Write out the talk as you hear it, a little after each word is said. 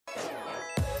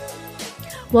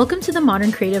Welcome to the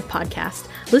Modern Creative Podcast.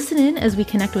 Listen in as we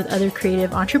connect with other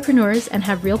creative entrepreneurs and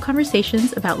have real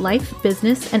conversations about life,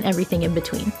 business, and everything in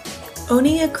between.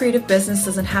 Owning a creative business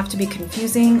doesn't have to be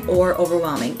confusing or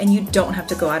overwhelming, and you don't have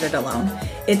to go at it alone.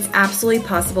 It's absolutely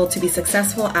possible to be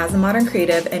successful as a modern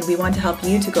creative, and we want to help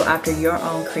you to go after your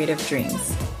own creative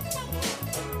dreams.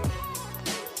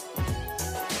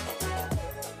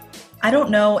 I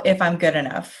don't know if I'm good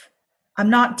enough. I'm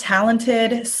not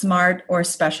talented, smart, or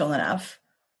special enough.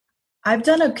 I've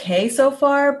done okay so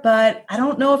far, but I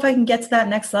don't know if I can get to that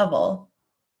next level.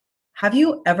 Have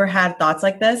you ever had thoughts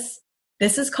like this?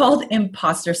 This is called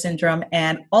imposter syndrome,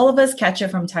 and all of us catch it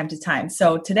from time to time.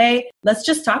 So today, let's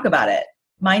just talk about it.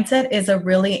 Mindset is a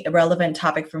really relevant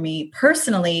topic for me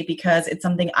personally because it's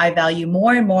something I value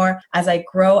more and more as I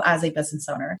grow as a business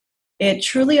owner. It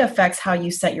truly affects how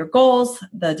you set your goals,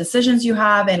 the decisions you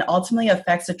have, and ultimately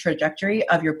affects the trajectory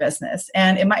of your business.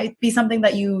 And it might be something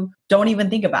that you don't even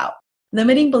think about.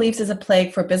 Limiting beliefs is a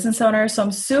plague for business owners, so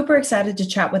I'm super excited to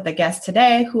chat with a guest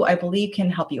today who I believe can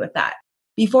help you with that.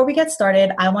 Before we get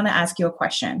started, I want to ask you a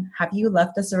question. Have you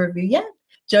left us a review yet?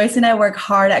 Joyce and I work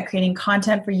hard at creating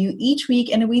content for you each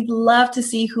week, and we'd love to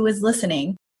see who is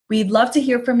listening. We'd love to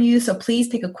hear from you, so please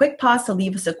take a quick pause to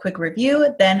leave us a quick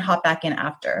review, then hop back in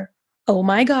after. Oh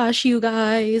my gosh, you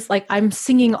guys. I'm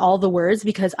singing all the words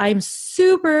because I'm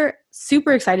super,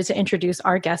 super excited to introduce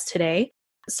our guest today.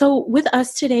 So with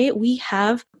us today, we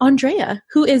have Andrea,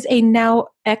 who is a now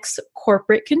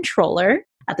ex-corporate controller.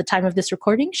 At the time of this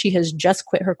recording, she has just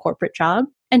quit her corporate job,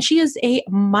 and she is a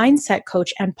mindset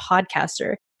coach and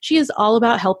podcaster. She is all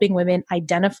about helping women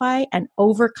identify and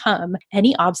overcome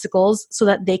any obstacles so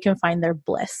that they can find their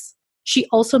bliss. She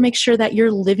also makes sure that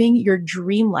you're living your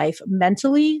dream life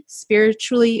mentally,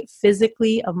 spiritually,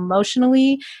 physically,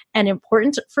 emotionally, and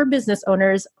important for business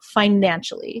owners,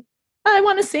 financially. I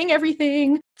want to sing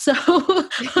everything. So,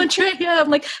 Andrea, I'm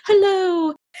like,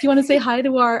 hello. Do you want to say hi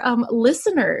to our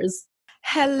listeners?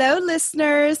 Hello,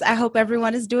 listeners. I hope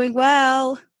everyone is doing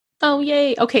well. Oh,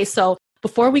 yay. Okay, so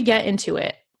before we get into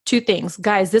it, two things.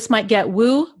 Guys, this might get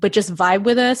woo, but just vibe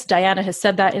with us. Diana has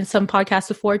said that in some podcasts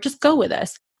before. Just go with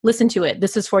us. Listen to it.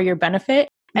 This is for your benefit.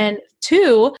 And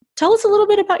two, tell us a little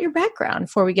bit about your background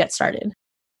before we get started.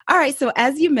 All right. So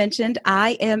as you mentioned,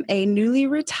 I am a newly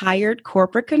retired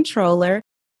corporate controller.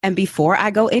 And before I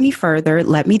go any further,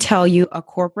 let me tell you, a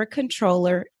corporate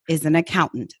controller is an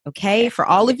accountant. Okay. For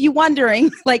all of you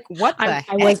wondering, what the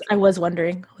heck? I was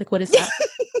wondering, what is that?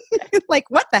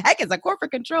 What the heck is a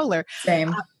corporate controller?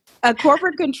 Same. A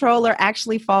corporate controller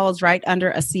actually falls right under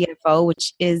a CFO,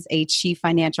 which is a chief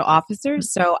financial officer.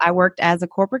 So I worked as a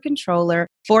corporate controller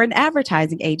for an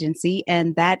advertising agency,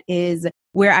 and that is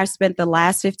where I spent the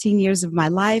last 15 years of my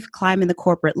life climbing the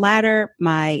corporate ladder.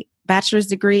 My bachelor's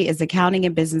degree is accounting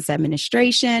and business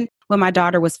administration. When my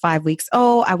daughter was 5 weeks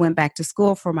old, I went back to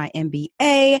school for my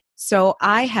MBA. So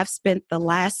I have spent the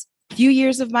last few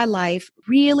years of my life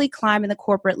really climbing the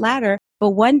corporate ladder.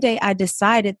 But one day I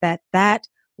decided that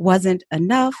wasn't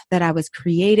enough, that I was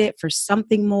created for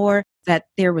something more, that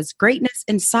there was greatness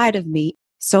inside of me.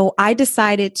 So I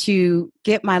decided to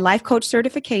get my life coach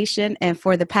certification. And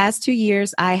for the past 2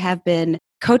 years, I have been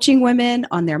coaching women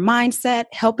on their mindset,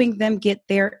 helping them get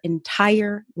their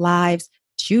entire lives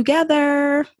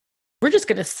together. We're just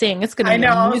going to sing. It's going to be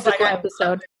a musical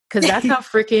episode because that's how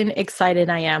freaking excited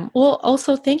I am. Well,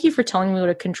 also, thank you for telling me what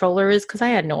a controller is because I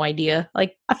had no idea. I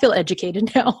feel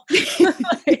educated now.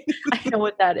 I know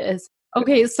what that is.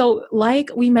 Okay, so like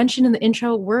we mentioned in the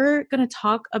intro, we're going to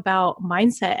talk about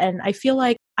mindset. And I feel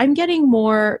like I'm getting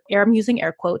more, I'm using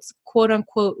air quotes, quote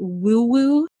unquote,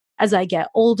 woo-woo as I get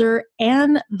older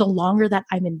and the longer that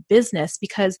I'm in business,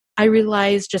 because I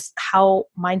realize just how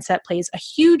mindset plays a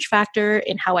huge factor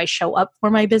in how I show up for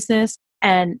my business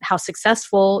and how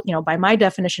successful, by my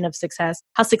definition of success,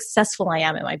 how successful I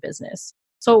am in my business.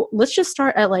 So let's just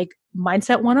start at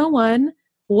Mindset 101.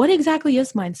 What exactly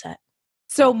is mindset?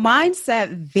 So mindset,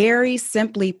 very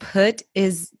simply put,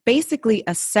 is basically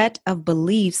a set of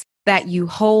beliefs that you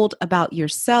hold about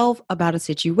yourself, about a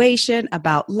situation,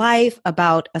 about life,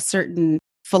 about a certain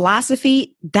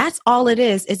philosophy. That's all it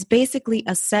is. It's basically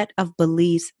a set of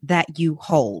beliefs that you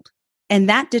hold. And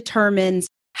that determines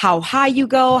how high you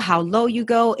go, how low you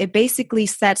go. It basically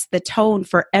sets the tone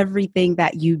for everything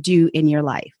that you do in your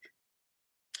life.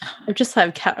 I'm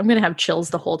going to have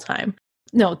chills the whole time.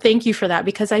 No, thank you for that,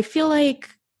 because I feel like,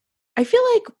 I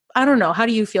don't know, how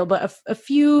do you feel? But a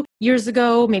few years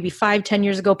ago, maybe 5-10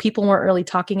 years ago, people weren't really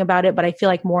talking about it, but I feel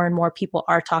like more and more people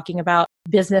are talking about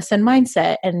business and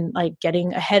mindset and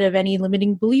getting ahead of any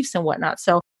limiting beliefs and whatnot.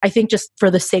 So I think just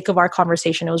for the sake of our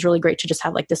conversation, it was really great to just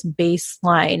have this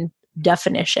baseline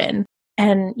definition.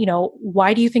 And,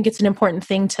 why do you think it's an important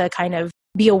thing to kind of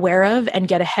be aware of and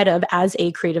get ahead of as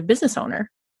a creative business owner?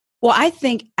 Well, I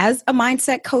think as a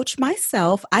mindset coach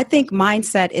myself, I think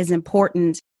mindset is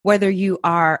important whether you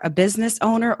are a business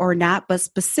owner or not, but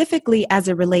specifically as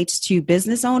it relates to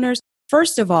business owners.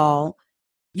 First of all,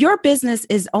 your business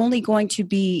is only going to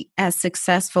be as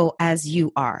successful as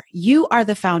you are. You are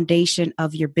the foundation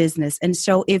of your business. And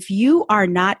so if you are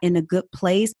not in a good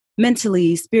place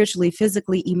mentally, spiritually,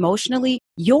 physically, emotionally,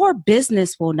 your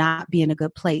business will not be in a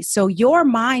good place. So your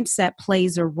mindset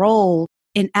plays a role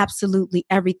in absolutely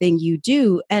everything you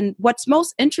do. And what's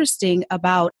most interesting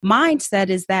about mindset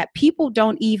is that people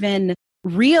don't even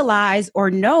realize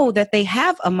or know that they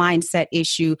have a mindset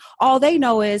issue. All they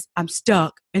know is I'm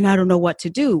stuck and I don't know what to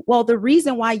do. Well, the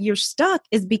reason why you're stuck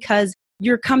is because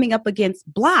you're coming up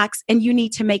against blocks and you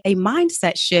need to make a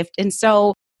mindset shift. And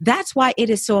so that's why it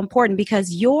is so important,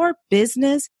 because your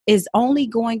business is only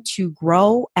going to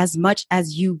grow as much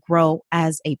as you grow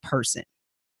as a person.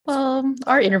 Well,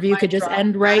 our interview could just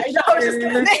end right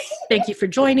here. Thank you for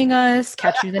joining us.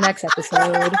 Catch you in the next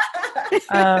episode.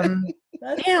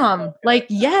 Damn. Like,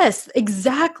 yes,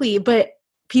 exactly. But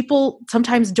people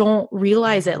sometimes don't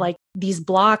realize it. Like these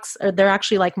blocks they're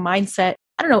actually like mindset,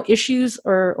 issues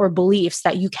or beliefs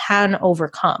that you can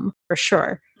overcome for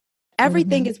sure.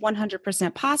 Everything is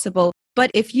 100% possible.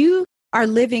 But if you are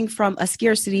living from a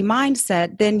scarcity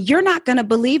mindset, then you're not going to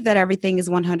believe that everything is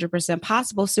 100%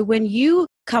 possible. So when you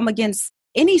come against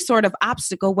any sort of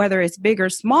obstacle, whether it's big or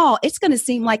small, it's going to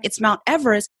seem like it's Mount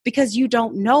Everest because you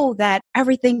don't know that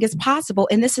everything is possible.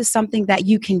 And this is something that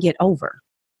you can get over.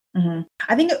 Mm-hmm.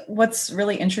 I think what's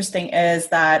really interesting is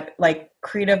that like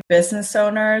creative business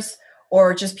owners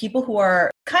or just people who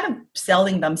are kind of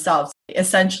selling themselves,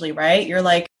 essentially, right? You're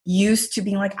like used to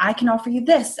being like, I can offer you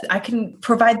this, I can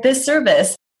provide this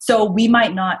service. So we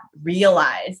might not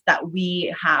realize that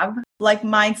we have like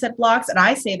mindset blocks. And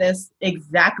I say this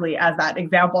exactly as that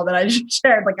example that I just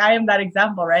shared. Like I am that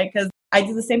example, right? Because I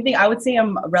do the same thing. I would say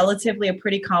I'm relatively a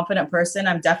pretty confident person.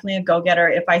 I'm definitely a go-getter.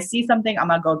 If I see something, I'm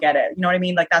gonna go get it. You know what I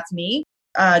mean? Like that's me.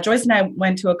 Joyce and I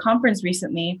went to a conference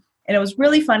recently, and it was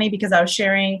really funny because I was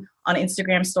sharing on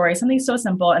Instagram story something so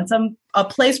simple and a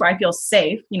place where I feel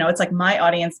safe. It's like my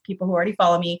audience, people who already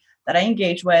follow me that I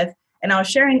engage with. And I was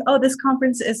sharing, this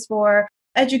conference is for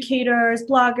educators,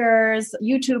 bloggers,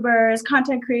 YouTubers,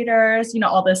 content creators,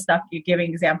 all this stuff, you're giving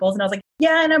examples. And I was like,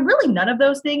 yeah, and I'm really none of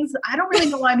those things. I don't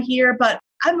really know why I'm here, but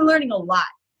I'm learning a lot.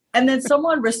 And then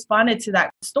someone responded to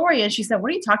that story and she said, what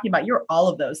are you talking about? You're all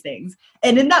of those things.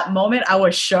 And in that moment, I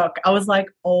was shook. I was like,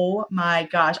 oh my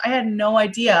gosh, I had no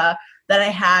idea that I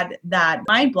had that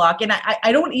mind block. And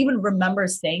I don't even remember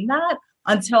saying that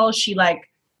until she like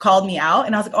called me out.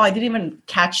 And I was like, I didn't even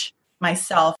catch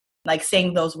myself like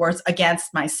saying those words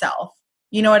against myself.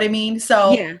 You know what I mean?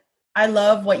 So yeah. I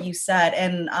love what you said.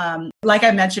 And like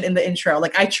I mentioned in the intro,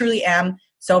 like I truly am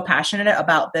so passionate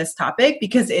about this topic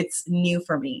because it's new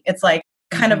for me. It's like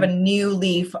kind of a new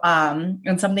leaf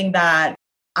and something that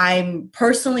I'm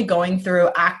personally going through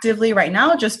actively right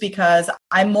now just because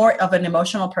I'm more of an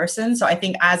emotional person. So I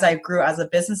think as I grew as a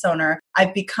business owner,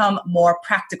 I've become more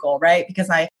practical, right? Because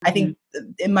I think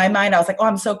in my mind, I was like,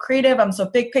 I'm so creative. I'm so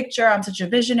big picture. I'm such a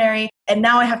visionary. And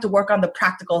now I have to work on the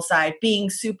practical side, being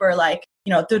super like,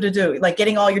 like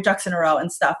getting all your ducks in a row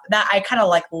and stuff. That I kind of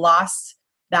like lost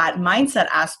that mindset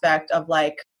aspect of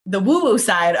like the woo-woo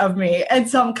side of me. And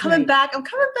so I'm coming back.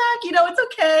 It's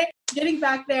okay. Getting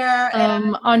back there.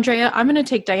 And Andrea, I'm going to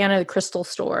take Diana to the crystal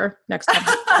store next time.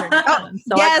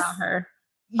 So yes. I got her.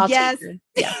 Yes.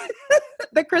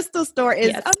 The crystal store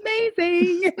is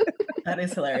amazing. That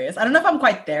is hilarious. I don't know if I'm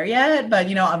quite there yet, but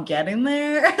I'm getting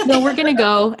there. No, we're going to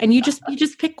go. And you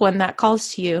just pick one that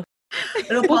calls to you.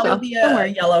 It'll probably be a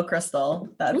yellow crystal.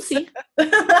 We'll see.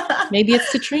 Maybe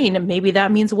it's citrine. Maybe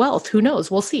that means wealth. Who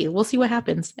knows? We'll see. We'll see what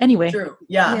happens. Anyway. True.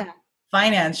 Yeah.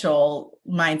 Financial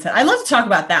mindset. I love to talk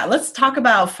about that. Let's talk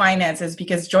about finances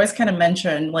because Joyce kind of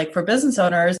mentioned like for business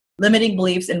owners, limiting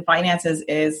beliefs in finances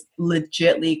is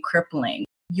legitly crippling.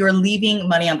 You're leaving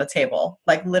money on the table,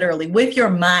 like literally with your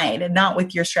mind and not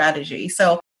with your strategy.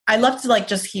 So I'd love to like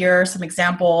just hear some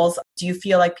examples. Do you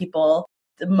feel like people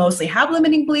mostly have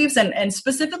limiting beliefs and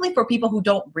specifically for people who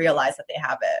don't realize that they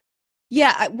have it?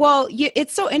 Yeah, well,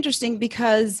 it's so interesting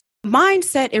because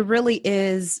mindset, it really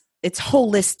is, it's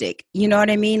holistic. You know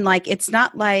what I mean? Like, it's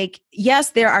not like,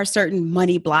 yes, there are certain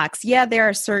money blocks. Yeah, there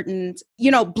are certain,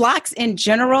 blocks in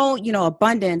general,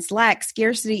 abundance, lack,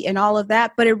 scarcity, and all of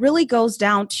that. But it really goes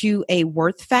down to a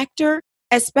worth factor,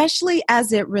 especially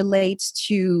as it relates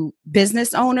to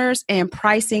business owners and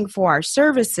pricing for our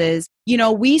services.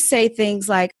 we say things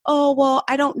like, oh, well,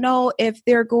 I don't know if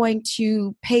they're going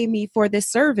to pay me for this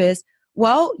service.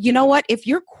 Well, you know what? If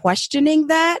you're questioning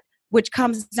that, which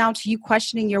comes down to you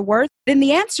questioning your worth, then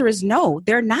the answer is no,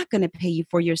 they're not going to pay you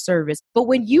for your service. But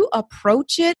when you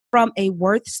approach it from a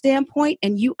worth standpoint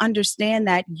and you understand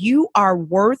that you are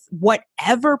worth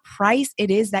whatever price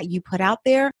it is that you put out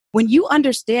there, when you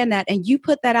understand that and you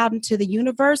put that out into the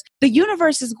universe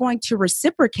is going to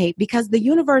reciprocate because the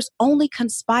universe only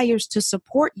conspires to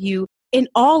support you in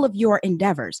all of your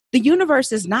endeavors. The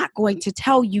universe is not going to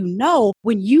tell you no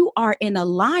when you are in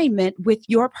alignment with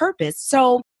your purpose.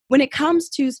 So when it comes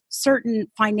to certain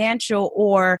financial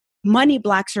or money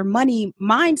blocks or money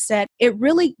mindset, it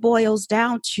really boils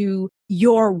down to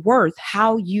your worth,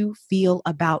 how you feel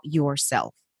about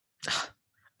yourself.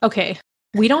 Okay.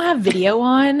 We don't have video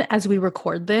on as we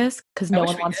record this because no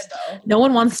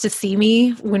one wants to see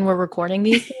me when we're recording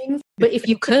these things. But if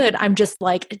you could, I'm just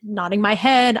like nodding my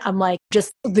head. I'm like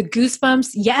just the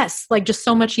goosebumps. Yes. Like just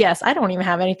so much. Yes. I don't even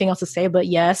have anything else to say, but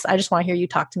yes, I just want to hear you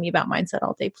talk to me about mindset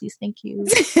all day. Please. Thank you.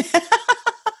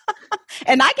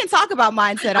 And I can talk about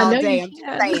mindset all day. I'm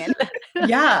just saying.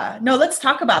 Yeah. No, let's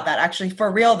talk about that actually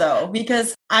for real though,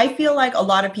 because I feel like a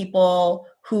lot of people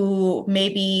who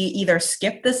maybe either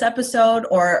skip this episode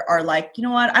or are like, you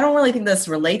know what, I don't really think this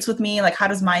relates with me. Like, how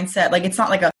does mindset, like, it's not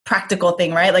like a practical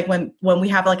thing, right? Like when we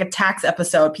have like a tax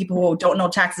episode, people who don't know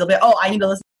taxes will be, oh, I need to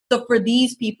listen. So for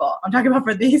these people, I'm talking about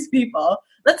for these people,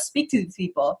 let's speak to these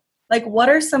people. Like, what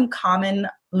are some common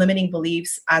limiting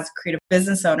beliefs as creative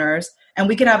business owners? And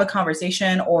we can have a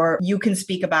conversation or you can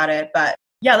speak about it, but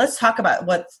yeah, let's talk about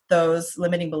what those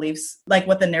limiting beliefs, like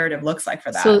what the narrative looks like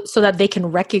for that. So that they can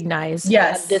recognize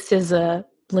that this is a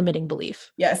limiting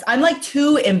belief. Yes. I'm like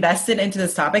too invested into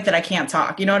this topic that I can't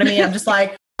talk. You know what I mean? I'm just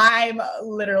like, I'm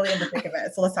literally in the thick of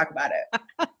it. So let's talk about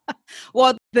it.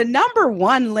 Well, the number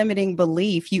one limiting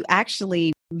belief, you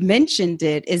actually mentioned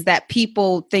it, is that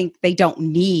people think they don't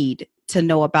need to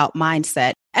know about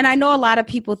mindset. And I know a lot of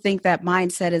people think that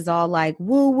mindset is all like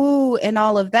woo woo and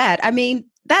all of that. I mean,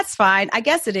 that's fine. I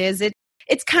guess it is.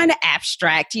 It's kind of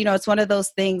abstract. It's one of those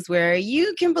things where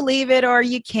you can believe it or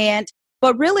you can't.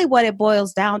 But really what it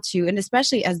boils down to, and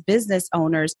especially as business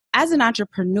owners, as an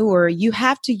entrepreneur, you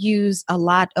have to use a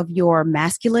lot of your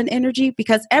masculine energy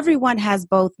because everyone has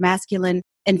both masculine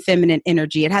and feminine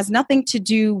energy. It has nothing to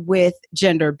do with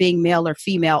gender, being male or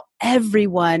female.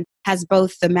 Everyone has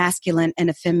both the masculine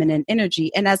and a feminine energy.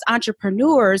 And as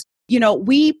entrepreneurs,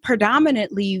 we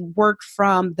predominantly work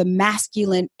from the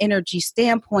masculine energy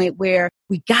standpoint where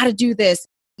we got to do this.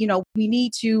 We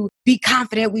need to be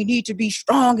confident, we need to be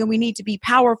strong, and we need to be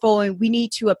powerful, and we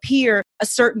need to appear a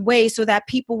certain way so that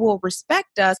people will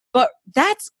respect us. But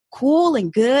that's cool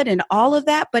and good and all of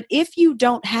that. But if you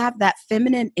don't have that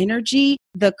feminine energy,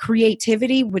 the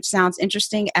creativity, which sounds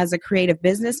interesting as a creative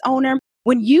business owner,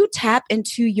 when you tap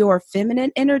into your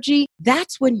feminine energy,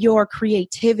 that's when your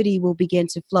creativity will begin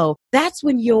to flow. That's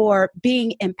when your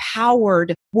being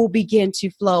empowered will begin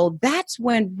to flow. That's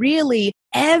when really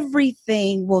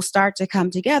everything will start to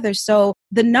come together. So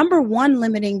the number one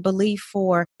limiting belief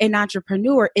for an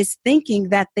entrepreneur is thinking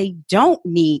that they don't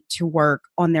need to work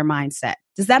on their mindset.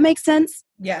 Does that make sense?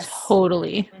 Yes.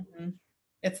 Totally. Mm-hmm.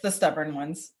 It's the stubborn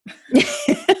ones.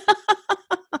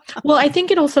 Well, I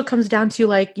think it also comes down to,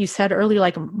 like you said earlier,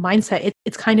 like mindset,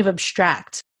 it's kind of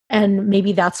abstract. And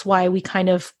maybe that's why we kind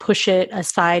of push it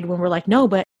aside when we're like, no,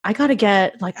 but I got to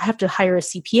get, like, I have to hire a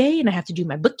CPA and I have to do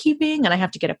my bookkeeping and I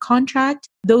have to get a contract.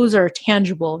 Those are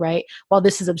tangible, right? While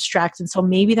this is abstract. And so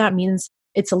maybe that means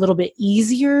it's a little bit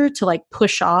easier to like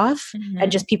push off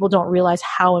and just people don't realize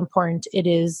how important it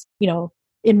is,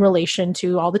 in relation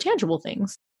to all the tangible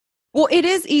things. Well, it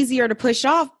is easier to push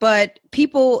off, but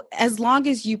people, as long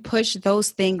as you push those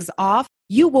things off,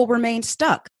 you will remain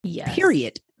stuck. Yes.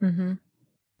 Period. Mm-hmm.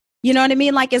 You know what I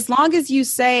mean? Like, as long as you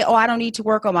say, oh, I don't need to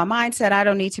work on my mindset. I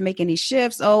don't need to make any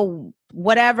shifts. Oh,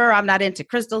 whatever. I'm not into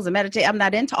crystals and meditate. I'm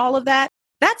not into all of that.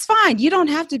 That's fine. You don't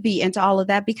have to be into all of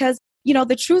that because,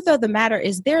 the truth of the matter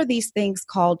is there are these things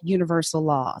called universal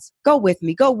laws. Go with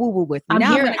me. Go woo-woo with me.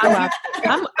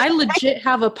 I legit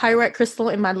have a pyrite crystal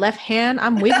in my left hand.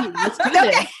 I'm with you. Let's do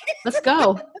this. Let's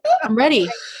go. I'm ready.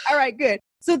 All right, good.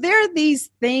 So there are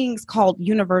these things called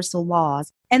universal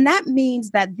laws. And that means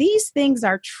that these things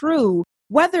are true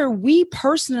whether we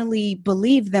personally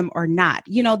believe them or not.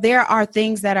 There are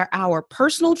things that are our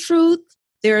personal truth.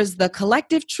 There's the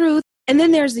collective truth. And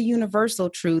then there's the universal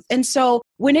truth. And so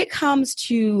when it comes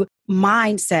to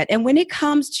mindset and when it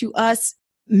comes to us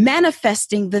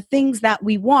manifesting the things that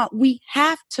we want, we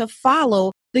have to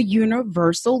follow the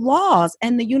universal laws.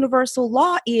 And the universal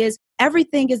law is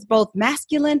everything is both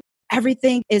masculine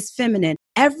everything is feminine.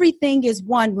 Everything is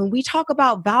one. When we talk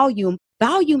about volume,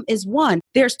 volume is one.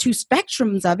 There's two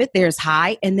spectrums of it. There's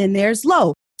high and then there's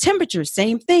low. Temperature,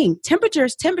 same thing. Temperature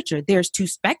is temperature. There's two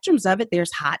spectrums of it.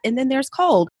 There's hot and then there's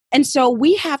cold. And so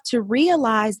we have to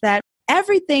realize that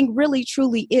everything really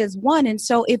truly is one. And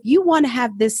so if you want to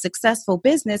have this successful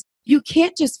business, you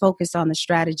can't just focus on the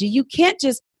strategy. You can't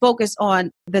just focus on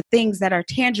the things that are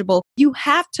tangible. You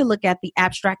have to look at the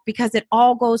abstract because it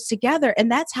all goes together.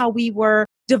 And that's how we were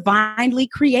divinely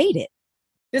created.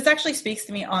 This actually speaks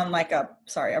to me on like a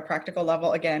practical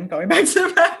level. Again, going back to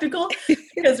the practical,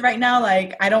 because right now,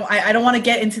 like, I don't want to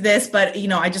get into this, but,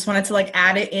 I just wanted to like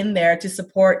add it in there to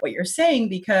support what you're saying,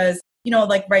 because,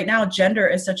 like right now, gender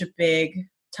is such a big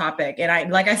topic.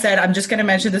 And like I said, I'm just going to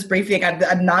mention this briefly.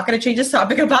 I'm not going to change this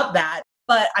topic about that,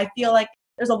 but I feel like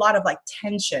there's a lot of like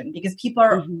tension because people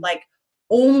are like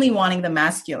only wanting the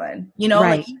masculine, Right.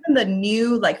 like even the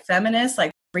new like feminists,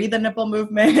 like free the nipple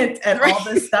movement and all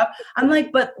this stuff. I'm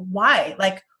like, but why?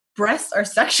 Like breasts are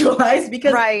sexualized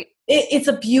because it's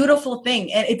a beautiful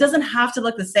thing and it doesn't have to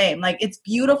look the same. Like it's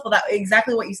beautiful that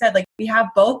exactly what you said, like we have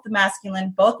both the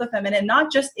masculine, both the feminine,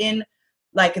 not just in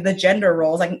like the gender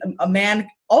roles. Like a man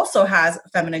also has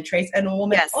feminine traits and a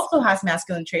woman also has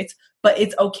masculine traits, but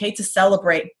it's okay to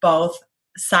celebrate both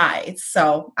sides.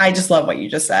 So I just love what you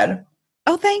just said.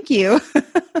 Oh, thank you.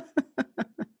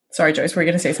 Sorry, Joyce, were you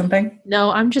going to say something?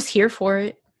 No, I'm just here for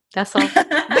it. That's all.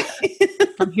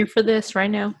 I'm here for this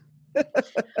right now.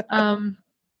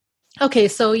 Okay,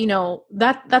 so,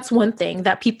 that's one thing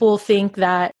that people think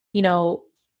that,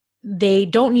 they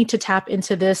don't need to tap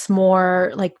into this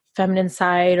more like feminine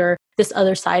side or this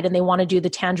other side, and they want to do the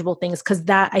tangible things because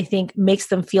that, I think, makes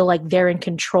them feel like they're in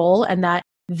control and that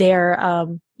they're,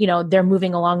 they're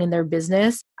moving along in their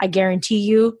business. I guarantee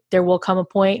you there will come a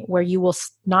point where you will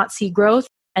not see growth.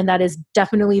 And that is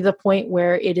definitely the point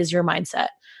where it is your mindset.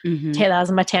 Okay, that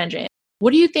was my tangent.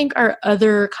 What do you think are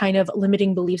other kind of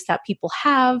limiting beliefs that people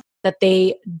have that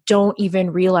they don't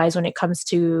even realize when it comes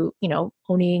to,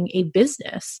 owning a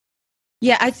business?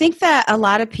 Yeah, I think that a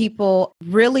lot of people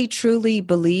really truly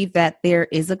believe that there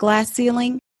is a glass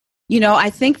ceiling. I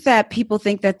think that people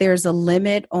think that there's a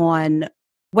limit on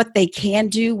what they can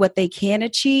do, what they can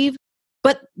achieve.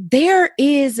 But there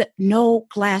is no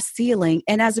glass ceiling.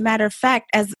 And as a matter of fact,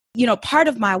 part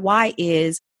of my why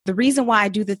is the reason why I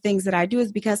do the things that I do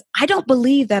is because I don't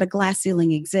believe that a glass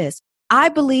ceiling exists. I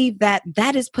believe that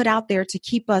that is put out there to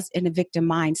keep us in a victim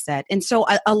mindset. And so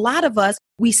a lot of us,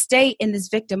 we stay in this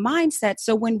victim mindset.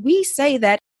 So when we say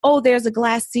that, oh, there's a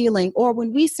glass ceiling, or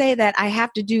when we say that I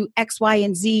have to do X, Y,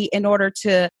 and Z in order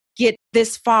to get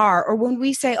this far, or when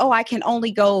we say, oh, I can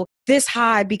only go this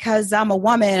high because I'm a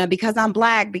woman, because I'm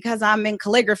Black, because I'm in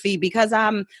calligraphy, because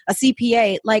I'm a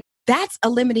CPA, like that's a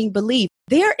limiting belief.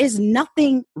 There is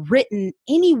nothing written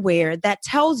anywhere that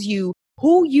tells you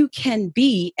who you can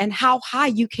be and how high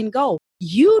you can go.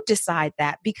 You decide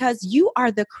that because you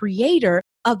are the creator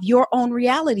of your own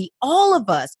reality. All of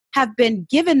us have been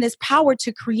given this power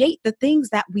to create the things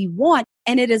that we want.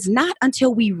 And it is not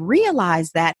until we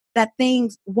realize that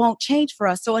things won't change for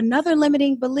us. So another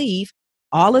limiting belief,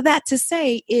 all of that to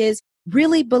say, is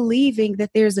really believing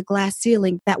that there's a glass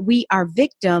ceiling, that we are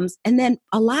victims. And then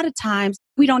a lot of times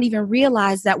we don't even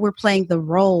realize that we're playing the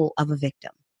role of a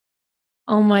victim.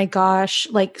 Oh my gosh,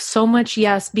 like so much,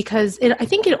 yes, because I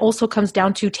think it also comes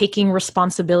down to taking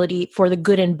responsibility for the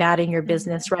good and bad in your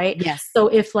business, right? Yes. So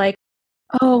if like,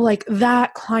 oh, like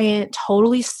that client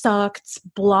totally sucked,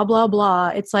 blah, blah, blah.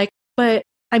 It's like, but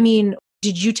I mean,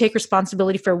 did you take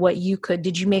responsibility for what you could?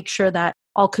 Did you make sure that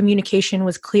all communication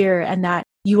was clear and that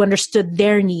you understood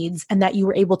their needs and that you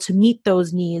were able to meet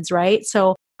those needs, right?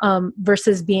 So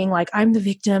versus being like, I'm the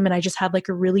victim and I just had like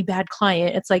a really bad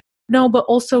client. It's like, no, but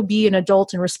also be an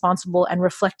adult and responsible and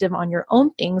reflective on your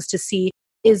own things to see,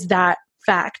 is that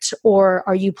fact, or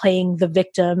are you playing the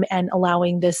victim and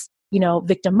allowing this,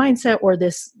 victim mindset or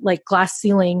this like glass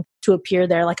ceiling to appear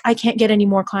there? Like, I can't get any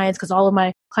more clients because all of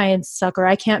my clients suck, or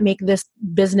I can't make this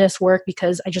business work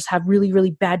because I just have really,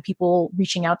 really bad people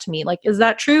reaching out to me. Like, is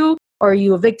that true? Or are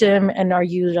you a victim and are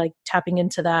you like tapping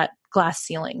into that glass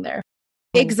ceiling there?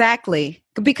 Exactly.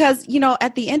 Because,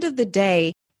 at the end of the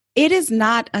day, it is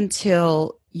not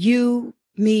until you,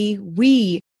 me,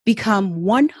 we become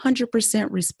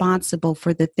 100% responsible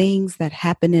for the things that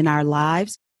happen in our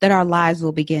lives that our lives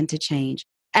will begin to change.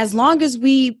 As long as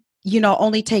we,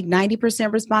 only take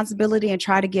 90% responsibility and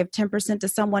try to give 10% to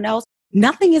someone else,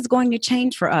 nothing is going to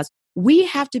change for us. We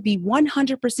have to be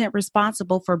 100%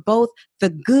 responsible for both the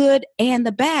good and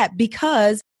the bad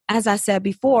because, as I said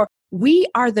before, we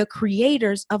are the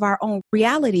creators of our own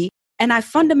reality. And I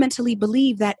fundamentally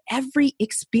believe that every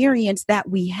experience that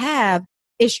we have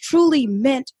is truly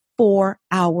meant for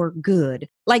our good.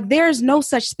 Like there's no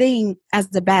such thing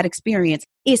as a bad experience,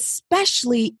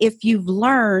 especially if you've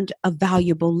learned a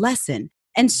valuable lesson.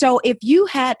 And so if you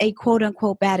had a quote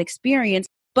unquote bad experience,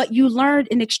 but you learned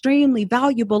an extremely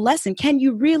valuable lesson, can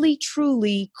you really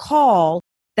truly call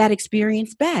that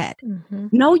experience bad? Mm-hmm.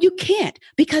 No, you can't,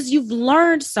 because you've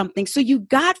learned something. So you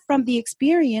got from the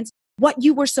experience what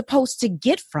you were supposed to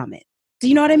get from it. Do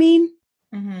you know what I mean?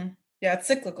 Mm-hmm. Yeah, it's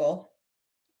cyclical.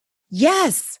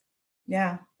 Yes.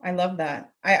 Yeah, I love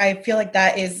that. I feel like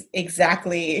that is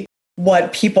exactly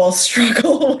what people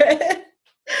struggle with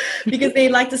because they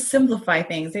like to simplify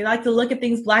things. They like to look at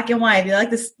things black and white. They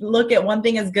like to look at one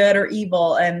thing as good or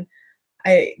evil. And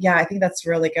I think that's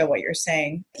really good what you're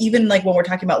saying. Even like when we're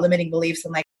talking about limiting beliefs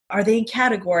and like, are they in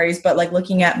categories, but like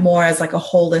looking at more as like a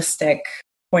holistic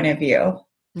point of view.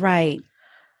 Right.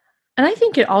 And I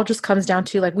think it all just comes down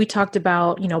to, like, we talked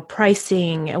about,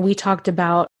 pricing, and we talked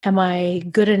about, am I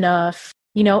good enough?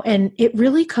 And it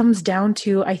really comes down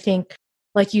to, I think,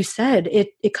 like you said,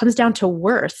 it comes down to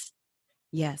worth.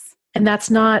 Yes. And that's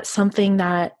not something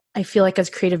that I feel like as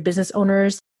creative business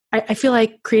owners, I feel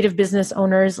like creative business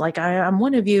owners, like I'm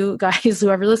one of you guys,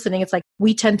 whoever listening, it's like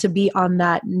we tend to be on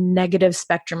that negative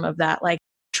spectrum of that, like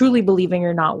truly believing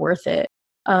you're not worth it.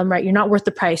 Right. You're not worth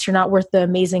the price. You're not worth the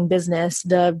amazing business,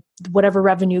 the whatever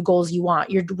revenue goals you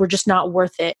want. We're just not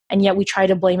worth it. And yet we try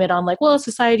to blame it on like, well,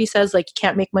 society says like you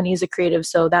can't make money as a creative.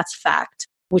 So that's fact,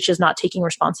 which is not taking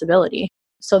responsibility.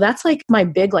 So that's like my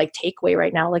big like takeaway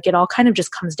right now. Like it all kind of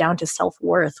just comes down to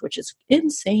self-worth, which is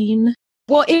insane.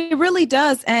 Well, it really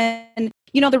does. And,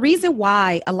 the reason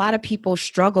why a lot of people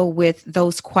struggle with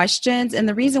those questions and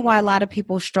the reason why a lot of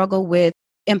people struggle with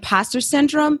imposter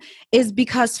syndrome is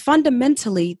because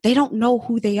fundamentally they don't know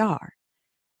who they are.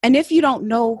 And if you don't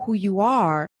know who you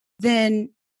are, then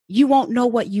you won't know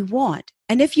what you want.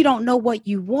 And if you don't know what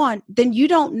you want, then you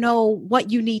don't know what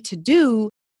you need to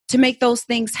do to make those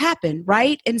things happen,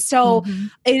 right? And so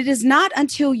it is not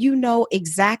until you know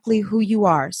exactly who you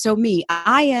are. So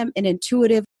I am an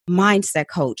intuitive mindset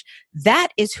coach. That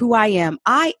is who I am.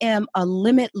 I am a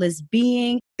limitless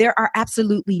being. There are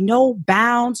absolutely no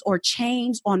bounds or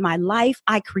chains on my life.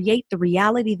 I create the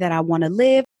reality that I want to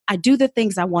live. I do the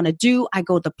things I want to do. I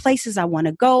go the places I want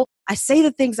to go. I say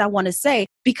the things I want to say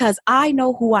because I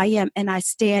know who I am and I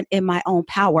stand in my own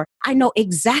power. I know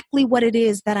exactly what it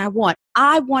is that I want.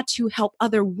 I want to help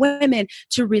other women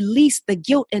to release the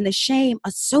guilt and the shame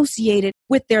associated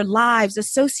with their lives,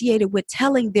 associated with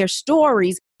telling their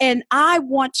stories. And I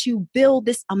want to build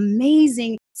this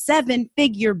amazing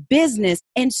 7-figure business.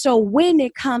 And so when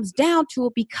it comes down to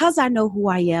it, because I know who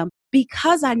I am,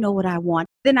 because I know what I want,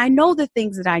 then I know the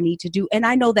things that I need to do. And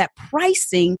I know that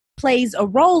pricing plays a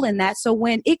role in that. So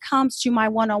when it comes to my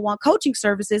one-on-one coaching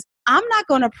services, I'm not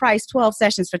going to price 12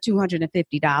 sessions for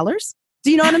 $250.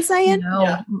 Do you know what I'm saying?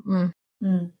 No.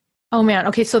 Yeah. Oh man.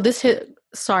 Okay. So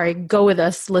go with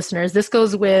us listeners. This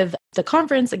goes with the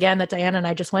conference again that Diana and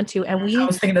I just went to. And I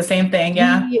was thinking the same thing.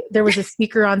 Yeah. There was a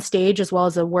speaker on stage as well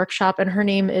as a workshop, and her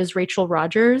name is Rachel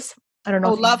Rogers. I don't know.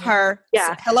 Oh, love her.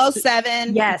 Yeah. Hello,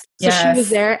 7. Yes. So she was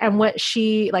there, and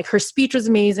her speech was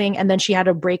amazing. And then she had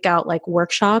a breakout like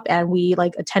workshop, and we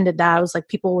like attended that. It was like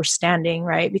people were standing,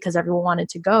 right? Because everyone wanted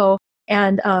to go.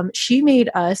 And she made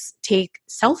us take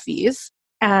selfies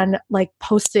and like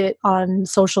post it on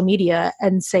social media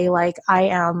and say like, I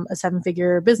am a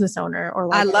 7-figure business owner, or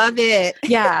like, I love it.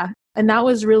 Yeah. And that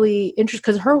was really interesting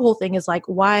because her whole thing is like,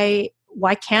 why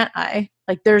can't I?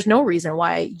 Like, there's no reason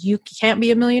why you can't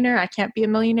be a millionaire. I can't be a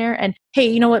millionaire. And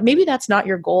hey, you know what? Maybe that's not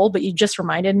your goal, but you just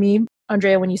reminded me,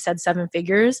 Andrea, when you said 7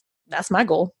 figures, that's my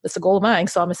goal. That's a goal of mine.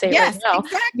 So I'm going to say it right now.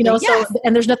 Exactly. So,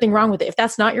 and there's nothing wrong with it. If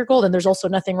that's not your goal, then there's also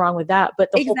nothing wrong with that. But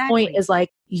the whole point is like,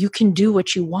 you can do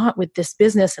what you want with this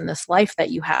business and this life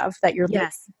that you have, that you're living.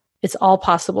 It's all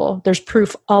possible. There's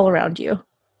proof all around you.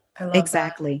 I love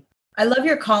that. I love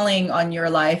your calling on your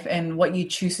life and what you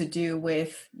choose to do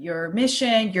with your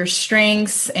mission, your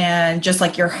strengths, and just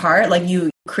like your heart. Like you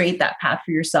create that path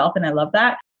for yourself. And I love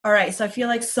that. All right. So I feel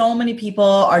like so many people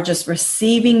are just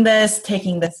receiving this,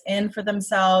 taking this in for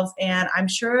themselves. And I'm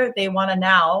sure they want to,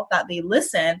 now that they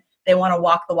listen, they want to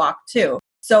walk the walk too.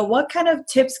 So what kind of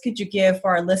tips could you give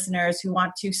for our listeners who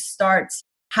want to start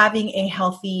having a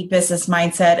healthy business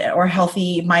mindset or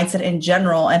healthy mindset in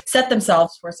general and set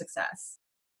themselves for success?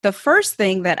 The first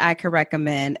thing that I could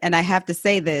recommend, and I have to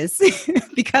say this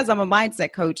because I'm a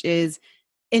mindset coach, is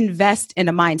invest in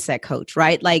a mindset coach,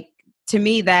 right? Like to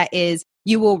me, that is,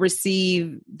 you will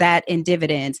receive that in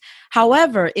dividends.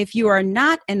 However, if you are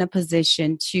not in a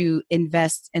position to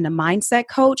invest in a mindset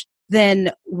coach,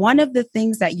 then one of the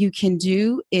things that you can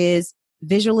do is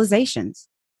visualizations.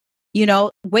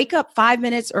 Wake up 5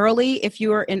 minutes early if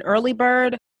you're an early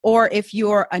bird, or if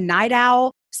you're a night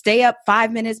owl, stay up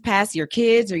 5 minutes past your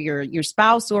kids or your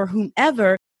spouse or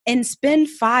whomever, and spend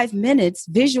 5 minutes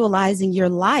visualizing your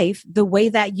life the way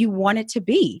that you want it to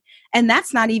be. And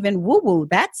that's not even woo-woo.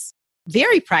 That's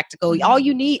very practical. All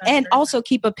you need, and also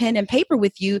keep a pen and paper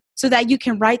with you so that you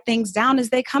can write things down as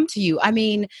they come to you. I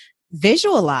mean,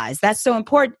 visualize. That's so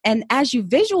important. And as you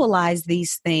visualize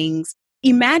these things,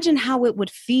 imagine how it would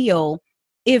feel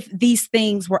if these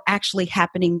things were actually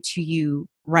happening to you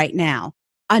right now.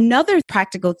 Another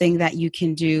practical thing that you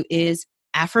can do is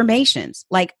affirmations.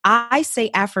 Like, I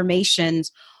say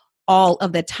affirmations all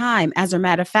of the time. As a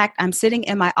matter of fact, I'm sitting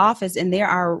in my office and there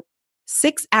are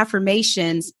 6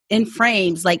 affirmations in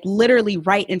frames, like literally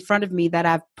right in front of me, that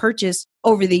I've purchased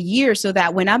over the years, so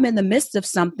that when I'm in the midst of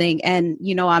something and,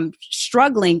 I'm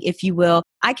struggling, if you will,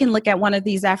 I can look at one of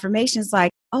these affirmations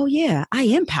like, oh yeah, I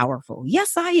am powerful.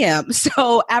 Yes, I am.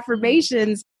 So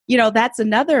affirmations, that's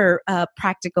another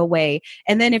practical way.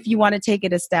 And then if you want to take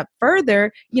it a step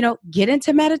further, get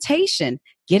into meditation,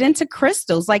 get into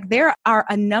crystals. Like, there are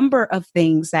a number of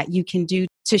things that you can do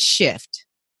to shift.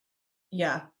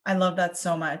 Yeah, I love that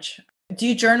so much. Do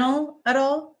you journal at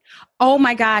all? Oh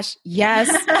my gosh. Yes,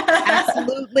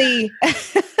 absolutely.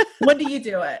 When do you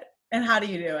do it? And how do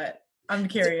you do it? I'm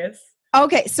curious.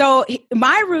 Okay. So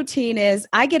my routine is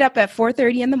I get up at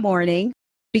 4:30 in the morning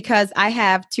because I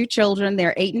have 2 children.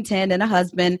 They're 8 and 10 and a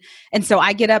husband. And so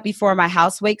I get up before my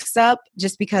house wakes up,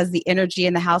 just because the energy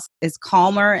in the house is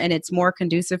calmer and it's more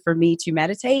conducive for me to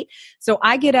meditate. So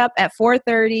I get up at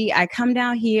 4:30. I come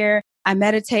down here. I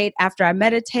meditate. After I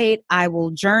meditate, I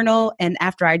will journal. And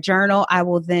after I journal, I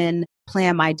will then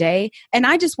plan my day. And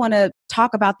I just want to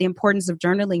talk about the importance of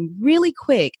journaling really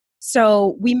quick.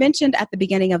 So we mentioned at the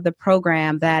beginning of the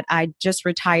program that I just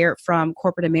retired from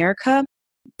corporate America.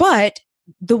 But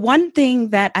the one thing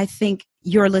that I think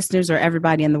your listeners or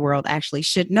everybody in the world actually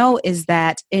should know is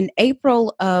that in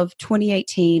April of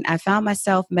 2018, I found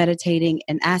myself meditating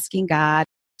and asking God,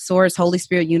 Source, Holy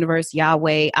Spirit, Universe,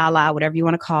 Yahweh, Allah, whatever you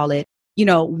want to call it,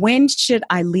 when should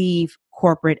I leave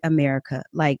corporate America?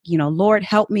 Like, Lord,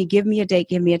 help me, give me a date,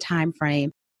 give me a time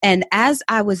frame. And as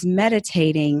I was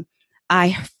meditating,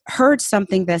 I heard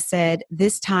something that said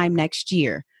this time next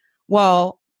year.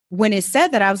 Well, when it said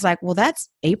that, I was like, well, that's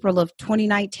April of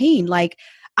 2019. Like,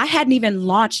 I hadn't even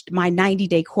launched my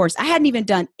 90-day course. I hadn't even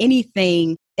done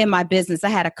anything in my business. I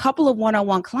had a couple of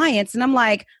one-on-one clients, and I'm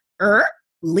like,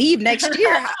 leave next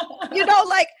year.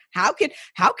 Like, how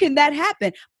can that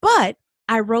happen? But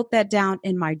I wrote that down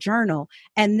in my journal.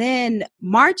 And then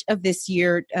March of this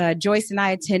year, Joyce and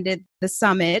I attended the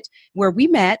summit where we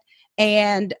met.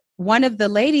 And one of the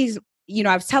ladies,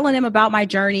 I was telling him about my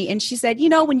journey. And she said,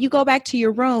 when you go back to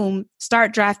your room,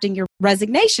 start drafting your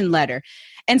resignation letter.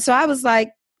 And so I was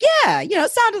like, yeah,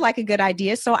 it sounded like a good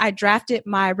idea. So I drafted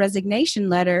my resignation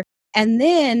letter. And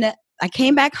then I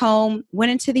came back home,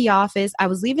 went into the office. I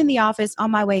was leaving the office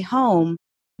on my way home.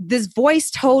 This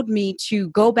voice told me to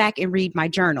go back and read my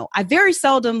journal. I very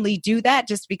seldomly do that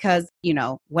just because,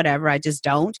 whatever, I just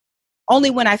don't. Only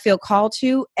when I feel called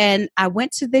to. And I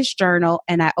went to this journal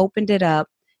and I opened it up,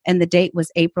 and the date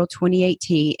was April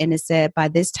 2018. And it said, by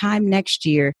this time next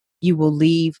year, you will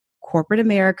leave corporate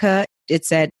America. It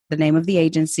said the name of the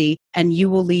agency, and you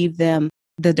will leave them,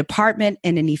 the department,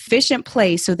 in an efficient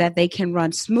place so that they can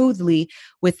run smoothly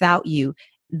without you.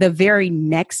 The very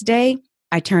next day,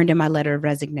 I turned in my letter of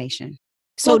resignation.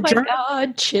 So, oh my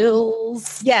God,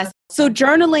 chills. Yes. So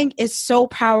journaling is so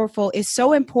powerful. It's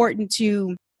so important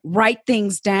to write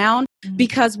things down,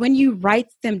 because when you write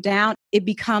them down, it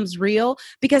becomes real.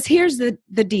 Because here's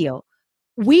the deal.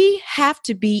 We have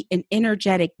to be an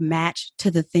energetic match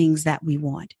to the things that we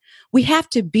want. We have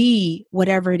to be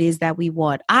whatever it is that we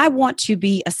want. I want to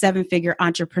be a 7-figure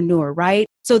entrepreneur, right?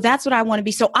 So that's what I want to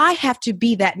be. So I have to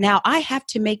be that now. I have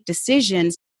to make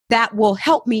decisions that will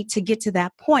help me to get to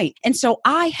that point. And so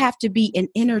I have to be an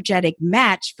energetic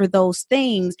match for those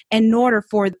things in order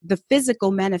for the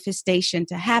physical manifestation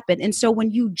to happen. And so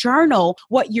when you journal,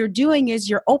 what you're doing is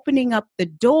you're opening up the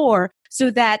door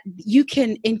so that you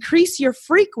can increase your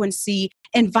frequency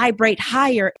and vibrate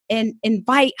higher and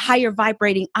invite higher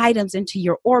vibrating items into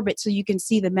your orbit so you can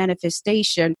see the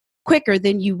manifestation quicker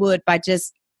than you would by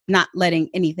just not letting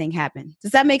anything happen.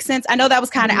 Does that make sense? I know that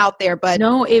was kind of out there, but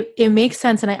no, it makes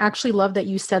sense. And I actually love that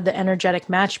you said the energetic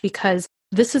match, because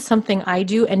this is something I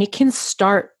do, and it can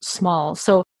start small.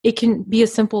 So it can be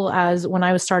as simple as when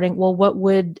I was starting, well, what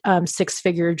would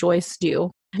 6-figure Joyce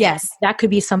do? Yes. That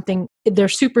could be something. They're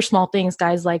super small things,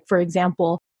 guys. Like, for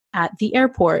example, at the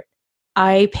airport,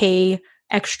 I pay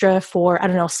extra for, I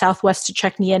don't know, Southwest to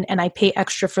check me in, and I pay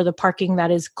extra for the parking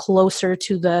that is closer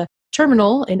to the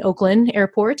terminal in Oakland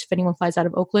Airport, if anyone flies out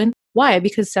of Oakland. Why?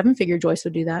 Because seven-figure Joyce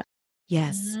would do that.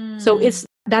 Yes. So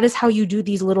that is how you do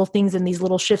these little things and these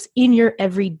little shifts in your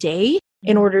everyday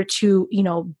in order to,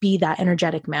 be that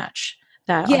energetic match.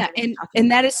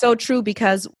 And that is so true,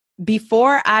 because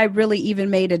before I really even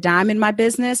made a dime in my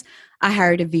business, I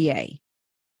hired a VA.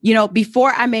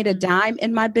 Before I made a dime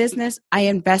in my business, I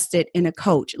invested in a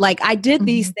coach. Like, I did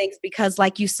these things because,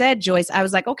 like you said, Joyce, I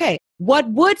was like, okay, what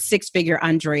would six-figure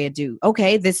Andrea do?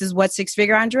 Okay, this is what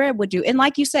six-figure Andrea would do. And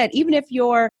like you said, even if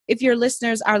your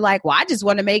listeners are like, well, I just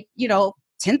want to make,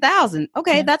 10,000.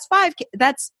 Okay, that's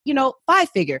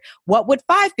five-figure. What would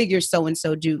five-figure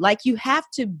so-and-so do? Like, you have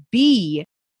to be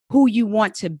who you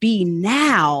want to be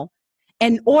now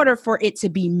in order for it to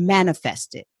be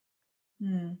manifested.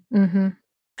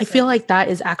 I feel like that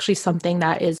is actually something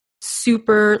that is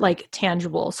super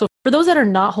tangible. So for those that are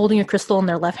not holding a crystal in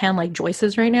their left hand like Joyce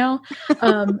is right now,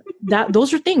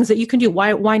 those are things that you can do.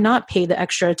 Why not pay the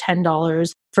extra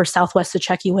 $10 for Southwest to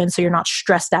check you in so you're not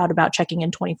stressed out about checking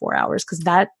in 24 hours? Because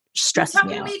that stresses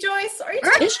me out. Joyce?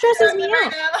 It stresses me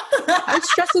out. It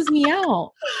stresses me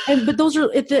out. But those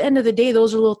are, at the end of the day,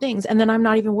 those are little things. And then I'm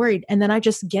not even worried. And then I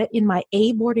just get in my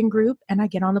A boarding group and I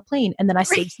get on the plane. And then I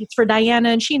save seats for Diana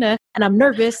and Sheena. And I'm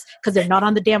nervous because they're not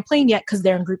on the damn plane yet because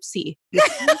they're in group C.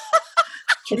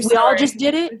 If we all just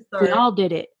did it, we all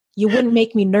did it. You wouldn't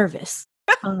make me nervous.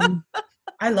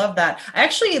 I love that. I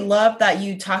actually love that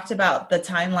you talked about the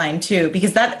timeline too,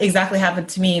 because that exactly happened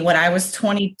to me when I was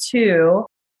 22.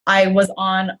 I was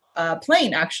on a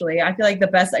plane, actually. I feel like the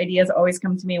best ideas always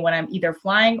come to me when I'm either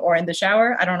flying or in the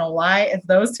shower. I don't know why. It's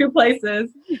those two places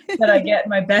that I get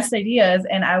my best ideas.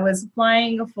 And I was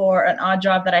flying for an odd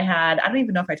job that I had. I don't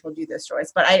even know if I told you this,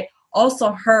 Joyce, but I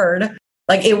also heard,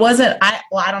 it wasn't, I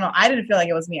don't know. I didn't feel like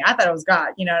it was me. I thought it was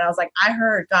God, and I was like, I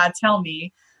heard God tell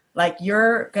me,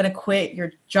 you're going to quit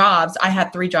your jobs. I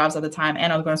had 3 jobs at the time,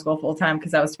 and I was going to school full time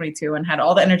because I was 22 and had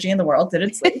all the energy in the world,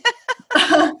 didn't sleep.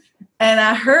 And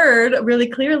I heard really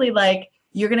clearly,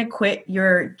 you're going to quit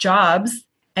your jobs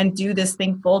and do this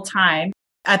thing full time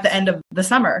at the end of the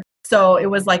summer. So it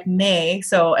was May.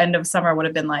 So end of summer would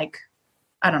have been I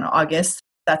don't know, August.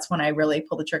 That's when I really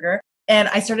pulled the trigger. And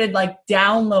I started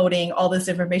downloading all this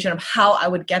information of how I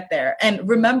would get there. And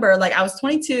remember, I was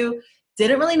 22,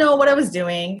 didn't really know what I was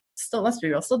doing. Still, let's be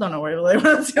real, still don't know what I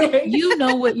was doing. You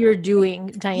know what you're doing,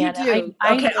 Diana. You do.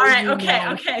 Okay, all right,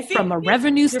 okay. See, from a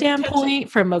revenue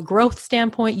standpoint, from a growth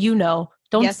standpoint,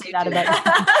 Don't say that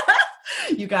about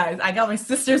you. You guys, I got my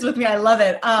sisters with me. I love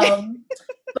it. But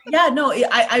yeah, no,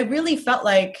 I really felt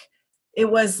like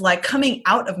it was coming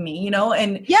out of me,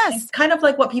 and yes, it's kind of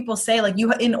what people say,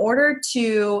 in order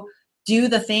to do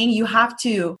the thing, you have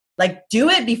to do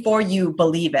it before you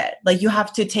believe it. You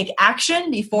have to take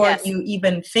action before you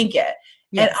even think it.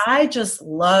 Yes. And I just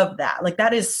love that.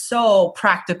 That is so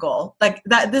practical.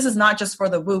 That this is not just for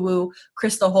the woo-woo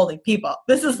crystal holding people.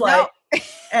 This is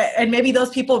and maybe those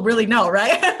people really know,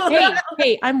 right?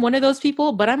 hey, I'm one of those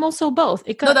people, but I'm also both.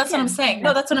 No, that's what I'm saying.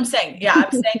 No, that's what I'm saying. Yeah,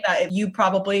 I'm saying that you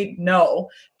probably know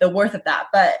the worth of that.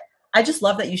 But I just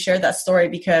love that you shared that story,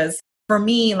 because for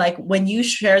me, when you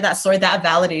share that story, that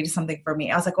validated something for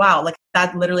me. I was like, wow,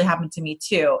 that literally happened to me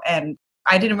too. And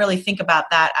I didn't really think about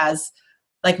that as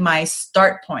my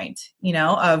start point,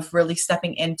 of really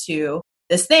stepping into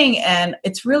this thing. And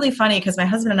it's really funny because my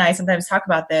husband and I sometimes talk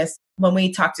about this when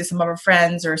we talk to some of our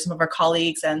friends or some of our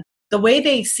colleagues, and the way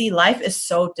they see life is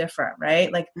so different,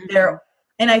 right?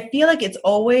 And I feel it's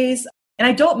always, and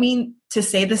I don't mean to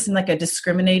say this in a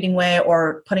discriminating way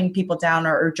or putting people down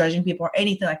or judging people or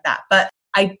anything like that. But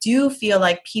I do feel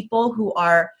people who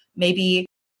are maybe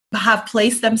have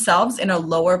placed themselves in a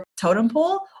lower totem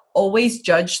pole always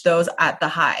judge those at the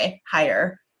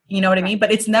higher. You know what I mean?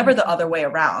 But it's never the other way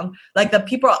around. The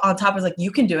people on top is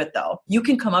you can do it though. You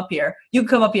can come up here. You can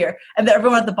come up here. And then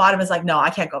everyone at the bottom is no, I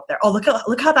can't go up there. Oh, look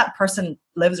how that person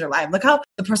lives their life. Look how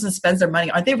the person spends their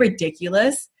money. Aren't they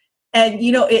ridiculous? And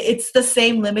it's the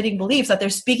same limiting beliefs that they're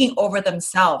speaking over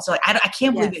themselves. So I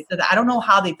can't believe they did that. I don't know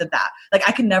how they did that.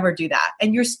 I could never do that.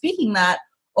 And you're speaking that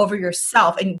over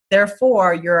yourself, and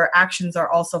therefore your actions are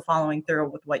also following through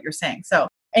with what you're saying. So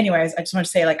anyways, I just want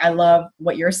to say, I love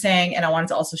what you're saying. And I wanted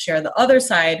to also share the other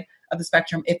side of the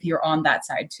spectrum if you're on that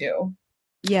side too.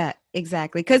 Yeah,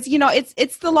 exactly. Because,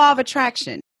 it's the law of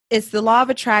attraction. It's the law of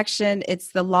attraction. It's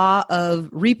the law of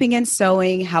reaping and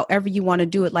sowing, however you want to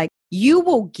do it. You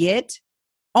will get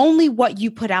only what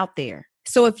you put out there.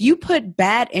 So if you put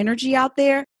bad energy out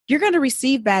there, you're going to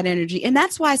receive bad energy. And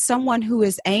that's why someone who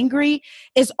is angry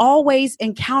is always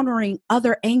encountering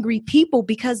other angry people,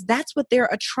 because that's what they're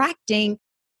attracting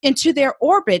into their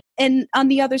orbit. And on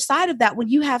the other side of that, when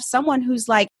you have someone who's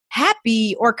like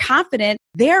happy or confident,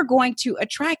 they're going to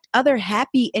attract other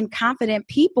happy and confident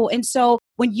people. And so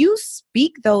when you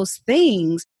speak those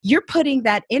things, you're putting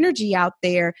that energy out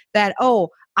there that, oh,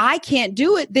 I can't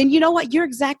do it. Then you know what? You're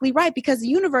exactly right, because the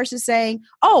universe is saying,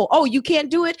 oh, you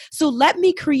can't do it. So let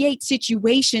me create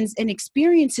situations and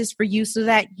experiences for you so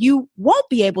that you won't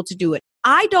be able to do it.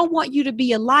 I don't want you to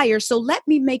be a liar. So let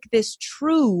me make this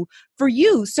true for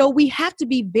you. So we have to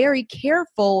be very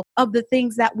careful of the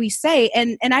things that we say.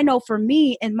 And I know for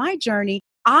me in my journey,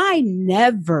 I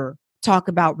never talk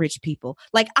about rich people.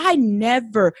 Like, I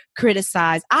never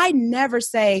criticize. I never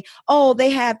say, oh,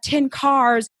 they have 10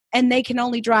 cars and they can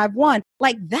only drive one.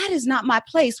 Like, that is not my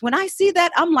place. When I see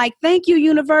that, I'm like, thank you,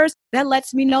 universe. That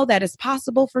lets me know that it's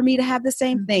possible for me to have the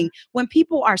same thing. When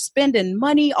people are spending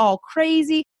money all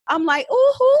crazy, I'm like,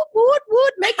 ooh,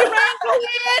 wood, make it rain, go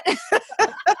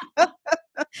ahead.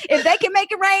 If they can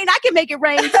make it rain, I can make it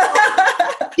rain.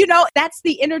 So, that's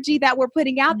the energy that we're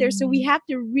putting out there. So we have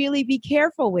to really be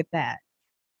careful with that.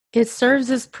 It serves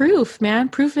as proof, man.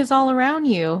 Proof is all around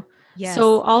you. Yes.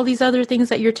 So all these other things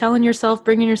that you're telling yourself,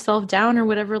 bringing yourself down or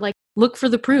whatever, like, look for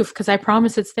the proof, because I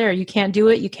promise it's there. You can't do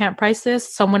it. You can't price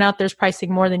this. Someone out there's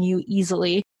pricing more than you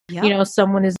easily. Yep.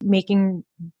 Someone is making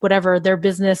whatever their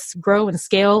business grow and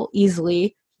scale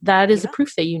easily. That is a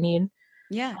proof that you need.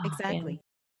 Yeah, exactly. Man.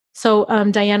 So,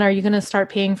 Diana, are you going to start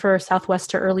paying for Southwest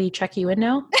to early check you in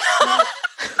now?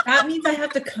 That means I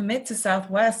have to commit to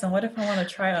Southwest. And what if I want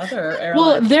to try other airlines?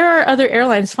 Well, there are other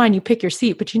airlines. Fine, you pick your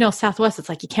seat. But Southwest, it's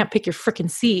like you can't pick your freaking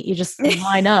seat. You just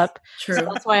line up. True. So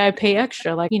that's why I pay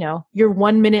extra. Like, you're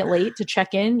 1 minute late to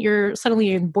check in. You're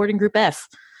suddenly in boarding group F.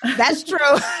 That's true.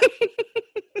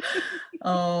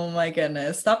 Oh my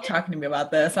goodness. Stop talking to me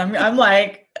about this. I'm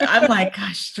like,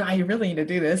 gosh, I really need to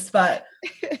do this. But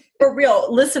for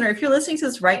real, listener, if you're listening to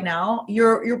this right now,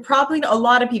 you're probably, a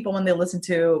lot of people, when they listen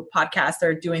to podcasts,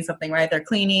 they're doing something, right? They're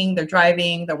cleaning, they're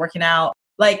driving, they're working out.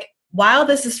 Like, while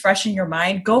this is fresh in your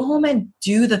mind, go home and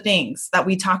do the things that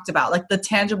we talked about, like the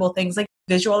tangible things like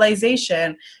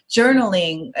visualization,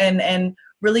 journaling, and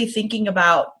really thinking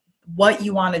about what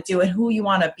you want to do and who you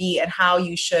want to be and how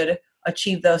you should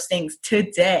achieve those things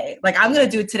today. Like, I'm going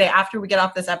to do it today. After we get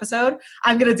off this episode,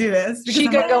 I'm going to do this. She's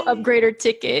going to go upgrade her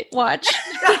ticket. Watch.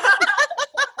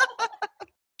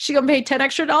 She going to pay $10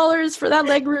 extra for that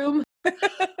leg room. Funny.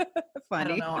 I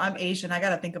don't know. I'm Asian. I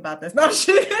got to think about this. No,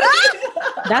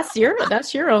 that's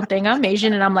your own thing. I'm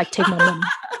Asian and I'm like, take my money.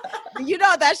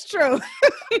 That's true.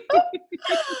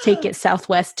 Take it,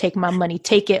 Southwest. Take my money.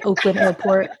 Take it, Oakland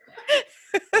Airport.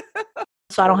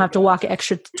 So I don't have to walk an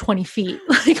extra 20 feet.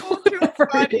 Like, whatever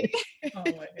it is. Oh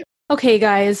my God. Okay,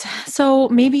 guys. So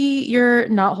maybe you're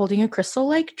not holding a crystal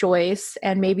like Joyce,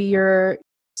 and maybe you're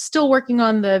still working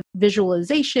on the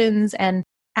visualizations and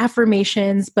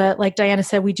affirmations. But like Diana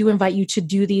said, we do invite you to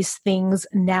do these things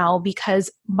now,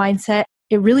 because mindset,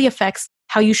 it really affects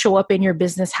how you show up in your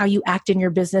business, how you act in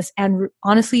your business, and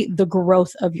honestly, the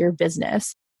growth of your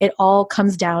business. It all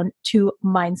comes down to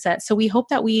mindset. So we hope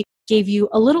that we gave you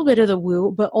a little bit of the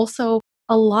woo, but also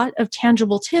a lot of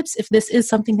tangible tips if this is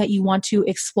something that you want to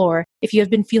explore. If you have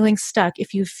been feeling stuck,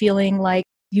 if you're feeling like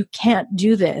you can't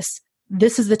do this,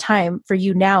 this is the time for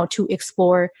you now to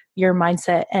explore your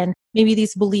mindset and maybe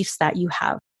these beliefs that you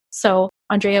have. So,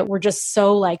 Andrea, we're just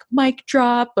so like mic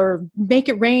drop or make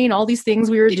it rain, all these things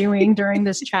we were doing during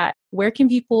this chat. Where can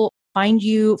people find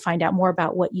you, find out more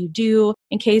about what you do,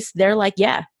 in case they're like,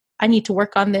 yeah, I need to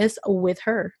work on this with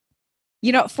her?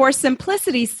 For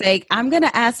simplicity's sake, I'm going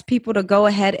to ask people to go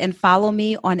ahead and follow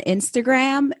me on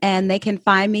Instagram, and they can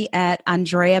find me at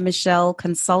Andrea Michel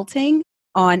Consulting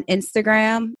on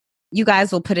Instagram. You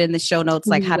guys will put it in the show notes,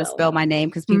 like how to spell my name,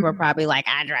 because people are probably like,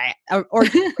 Andrea. Or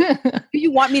do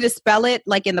you want me to spell it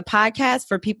like in the podcast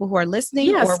for people who are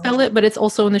listening? Yeah, spell it, but it's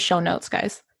also in the show notes,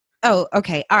 guys. Oh,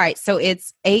 okay. All right. So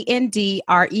it's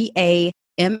ANDREA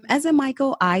M as in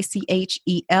Michael,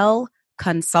 ICHEL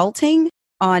Consulting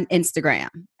on Instagram.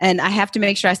 And I have to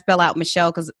make sure I spell out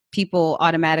Michelle, because people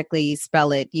automatically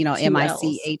spell it,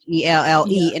 MICHELLE. Yeah.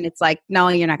 And it's like, no,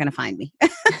 you're not going to find me.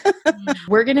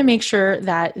 We're going to make sure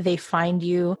that they find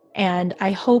you. And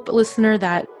I hope, listener,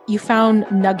 that you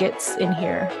found nuggets in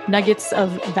here, nuggets of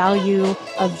value,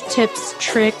 of tips,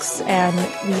 tricks, and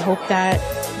we hope that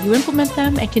you implement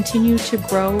them and continue to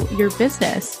grow your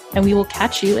business. And we will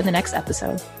catch you in the next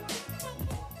episode.